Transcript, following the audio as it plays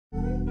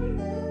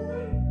Man,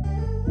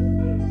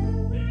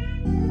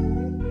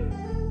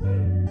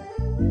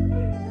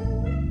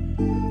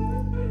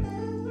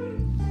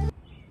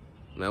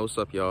 what's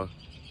up, y'all?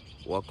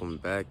 Welcome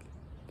back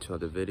to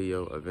another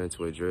video of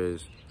Into a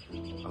Drizz.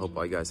 I hope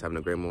all you guys having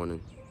a great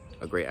morning,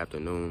 a great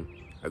afternoon,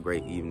 a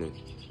great evening.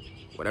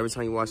 Whatever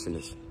time you're watching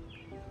this,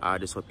 I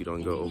just hope you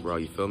doing good overall,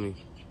 you feel me?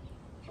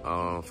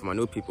 For my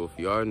new people, if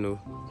you are new,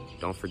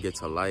 don't forget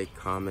to like,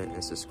 comment,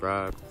 and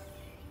subscribe.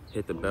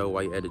 Hit the bell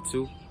while you're at it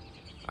too.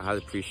 I highly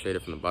appreciate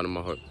it from the bottom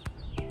of my heart.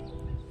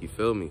 You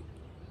feel me?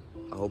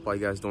 I hope all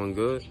you guys doing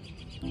good,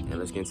 and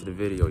let's get into the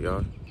video,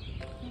 y'all.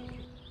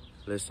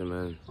 Listen,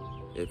 man,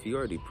 if you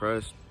are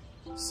depressed,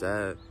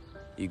 sad,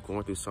 you're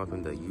going through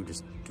something that you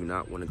just do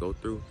not want to go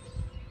through,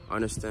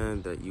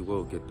 understand that you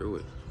will get through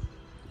it.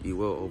 You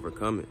will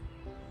overcome it.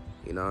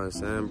 You know what I'm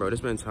saying? Bro,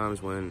 there's been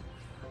times when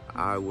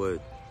I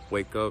would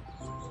wake up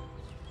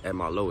at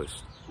my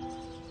lowest.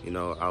 You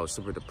know, I was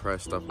super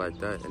depressed, stuff like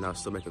that, and I'll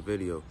still make a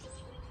video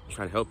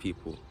trying to help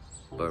people.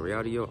 But in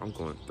reality, yo, I'm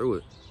going through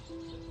it.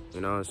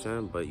 You know what I'm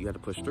saying? But you had to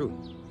push through.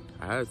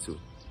 I had to.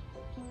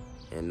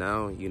 And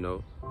now, you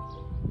know,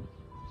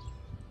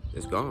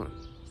 it's gone.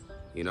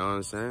 You know what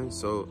I'm saying?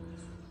 So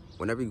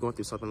whenever you're going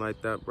through something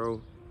like that, bro,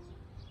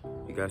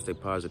 you gotta stay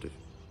positive.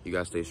 You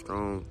gotta stay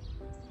strong.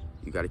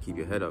 You gotta keep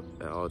your head up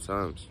at all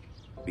times,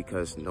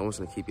 because no one's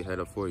gonna keep your head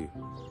up for you.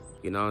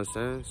 You know what I'm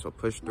saying? So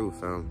push through,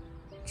 fam,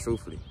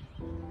 truthfully.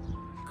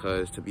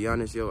 Because to be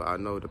honest, yo, I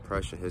know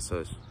depression hits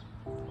us.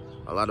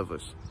 A lot of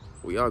us.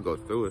 We all go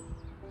through it.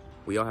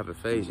 We all have a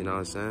phase, you know what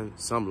I'm saying?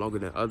 Some longer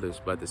than others,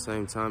 but at the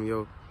same time,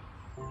 yo,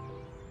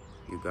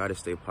 you gotta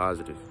stay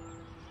positive.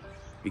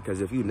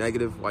 Because if you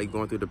negative while you're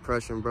going through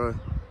depression, bro,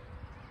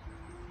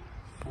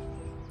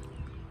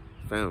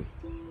 fam,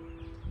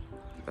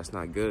 that's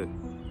not good.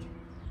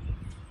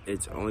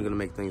 It's only gonna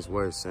make things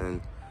worse,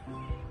 and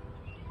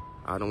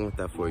I don't want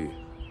that for you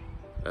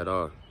at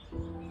all.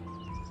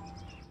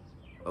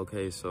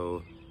 Okay,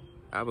 so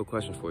I have a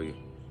question for you,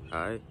 all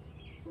right?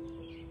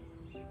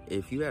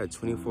 If you had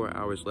 24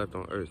 hours left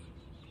on Earth,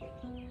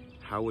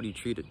 how would you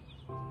treat it?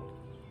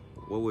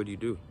 What would you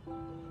do?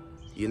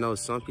 You know,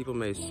 some people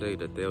may say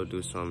that they'll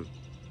do some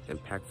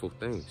impactful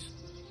things,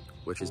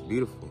 which is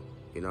beautiful,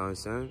 you know what I'm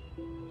saying?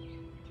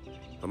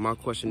 But my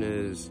question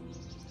is,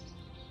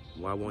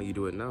 why won't you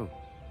do it now?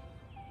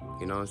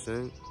 You know what I'm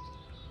saying?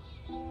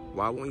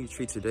 Why won't you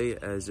treat today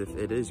as if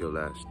it is your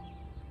last?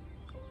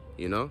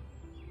 You know?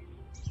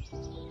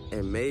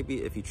 And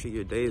maybe if you treat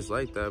your days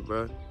like that,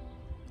 bro,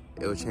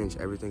 it'll change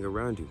everything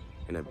around you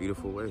in a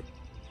beautiful way.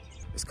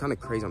 It's kind of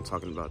crazy I'm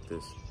talking about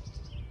this,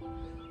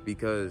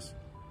 because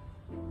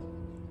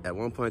at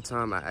one point in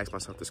time, I asked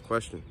myself this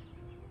question.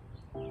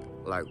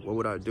 Like, what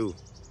would I do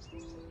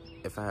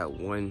if I had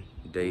one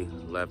day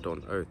left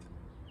on Earth?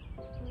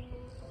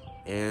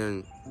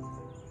 And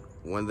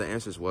one of the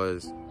answers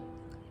was,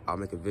 I'll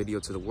make a video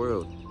to the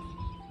world.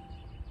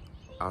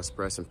 I'll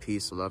spread some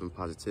peace, love, and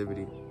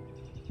positivity.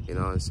 You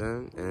know what I'm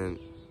saying? And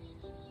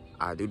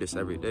I do this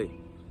every day,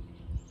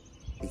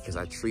 because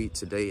I treat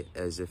today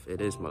as if it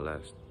is my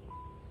last.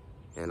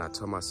 And I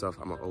tell myself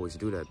I'm gonna always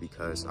do that,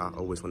 because I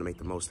always wanna make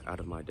the most out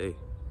of my day.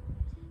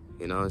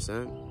 You know what I'm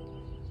saying?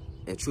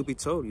 And truth be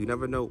told, you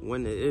never know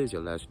when it is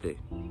your last day.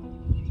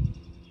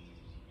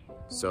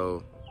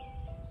 So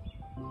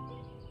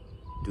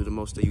do the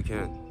most that you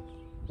can.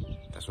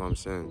 That's what I'm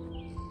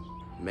saying.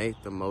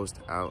 Make the most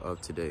out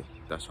of today.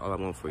 That's all I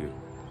want for you.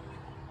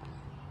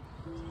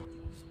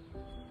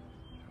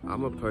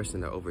 I'm a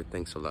person that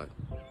overthinks a lot.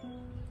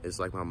 It's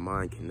like my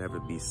mind can never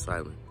be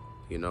silent.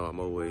 You know, I'm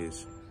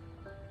always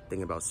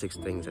thinking about 6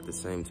 things at the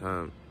same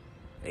time.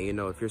 And you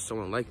know, if you're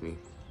someone like me,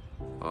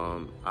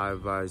 I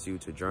advise you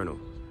to journal.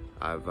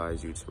 I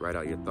advise you to write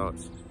out your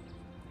thoughts.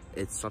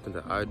 It's something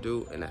that I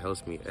do, and it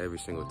helps me every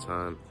single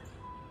time.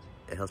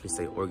 It helps me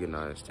stay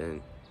organized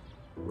and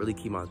really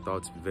keep my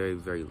thoughts very,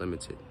 very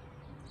limited.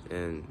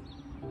 And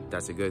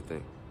that's a good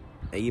thing.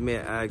 And you may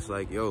ask,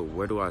 like, yo,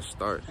 where do I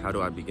start? How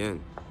do I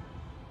begin?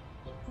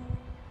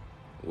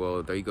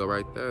 Well, there you go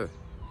right there.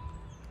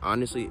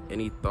 Honestly,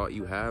 any thought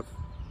you have,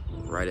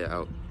 write it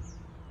out.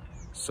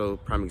 So,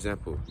 prime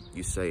example,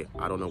 you say,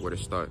 I don't know where to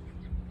start.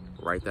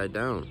 Write that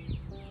down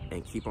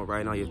and keep on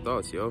writing out your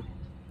thoughts, yo.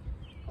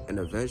 And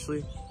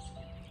eventually,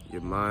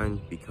 your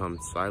mind becomes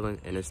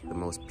silent, and it's the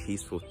most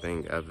peaceful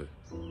thing ever.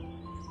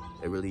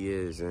 It really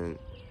is. And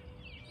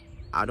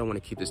I don't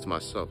want to keep this to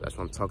myself. That's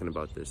why I'm talking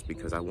about this,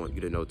 because I want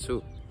you to know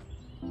too.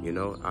 You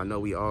know, I know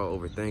we all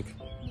overthink.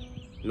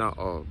 Not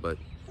all, but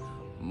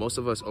most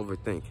of us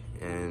overthink.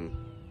 And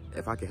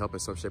if I can help in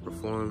some shape or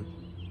form,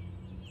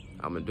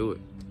 I'm gonna do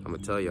it. I'm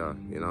gonna tell y'all,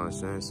 you know what I'm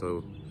saying?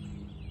 So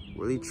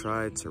really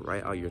try to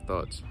write out your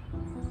thoughts.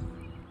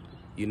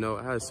 You know,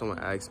 I had someone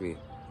ask me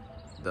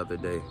the other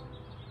day,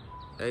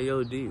 hey,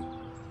 yo, D,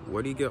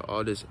 where do you get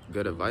all this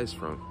good advice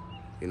from?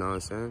 You know what I'm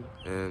saying?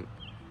 And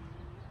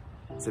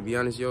to be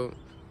honest, yo,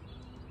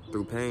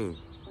 through pain,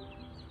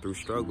 through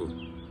struggle,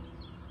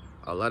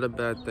 a lot of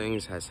bad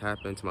things has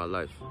happened to my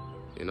life.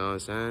 You know what I'm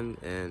saying?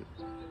 And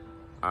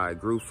I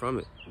grew from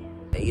it.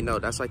 And you know,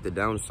 that's like the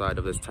downside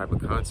of this type of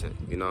content.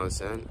 You know what I'm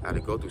saying? I had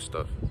to go through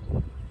stuff.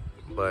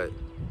 But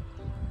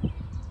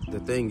the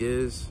thing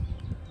is,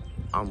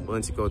 I'm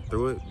willing to go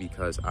through it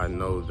because I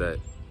know that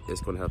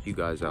it's gonna help you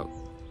guys out.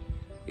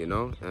 You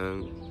know?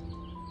 And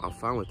I'm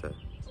fine with that.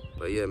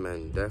 But yeah,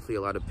 man, definitely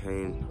a lot of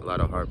pain, a lot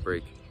of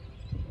heartbreak,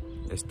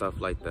 and stuff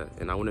like that.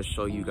 And I want to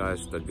show you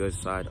guys the good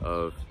side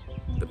of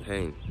the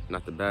pain,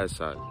 not the bad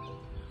side.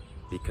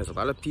 Because a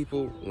lot of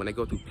people, when they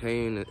go through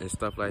pain and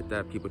stuff like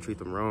that, people treat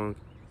them wrong.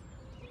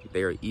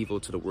 They are evil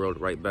to the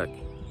world right back.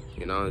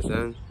 You know what I'm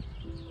saying?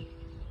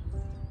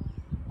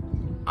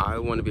 I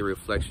want to be a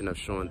reflection of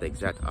showing the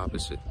exact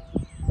opposite.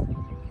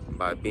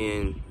 By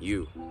being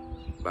you,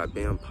 by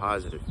being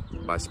positive,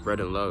 by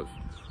spreading love,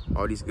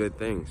 all these good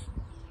things.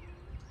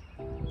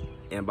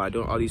 And by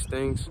doing all these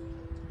things,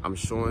 I'm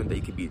showing that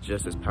you can be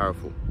just as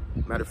powerful.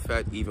 Matter of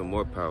fact, even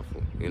more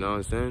powerful. You know what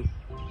I'm saying?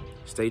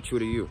 Stay true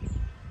to you.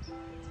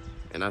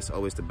 And that's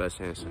always the best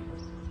answer.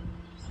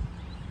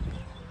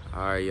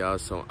 Alright, y'all,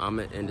 so I'm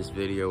gonna end this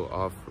video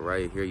off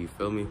right here, you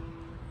feel me?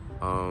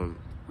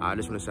 I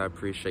just want to say I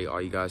appreciate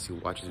all you guys who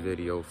watch this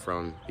video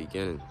from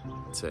beginning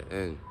to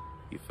end,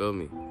 you feel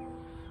me?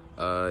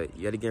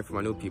 Yet again, for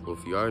my new people,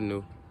 if you are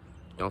new,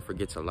 don't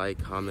forget to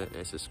like, comment,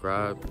 and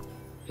subscribe.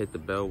 Hit the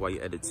bell while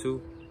you edit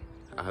too.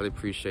 I highly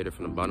appreciate it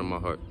from the bottom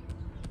of my heart.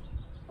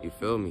 You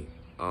feel me?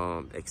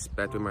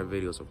 Expect my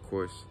videos, of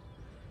course.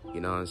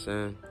 You know what I'm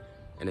saying?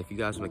 And if you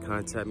guys want to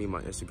contact me,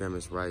 my Instagram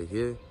is right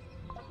here.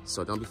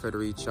 So don't be afraid to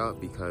reach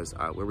out because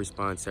I will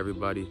respond to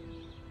everybody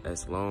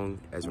as long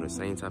as we're in the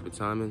same type of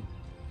timing.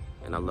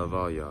 And I love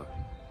all y'all.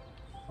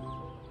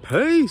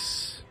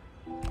 Peace.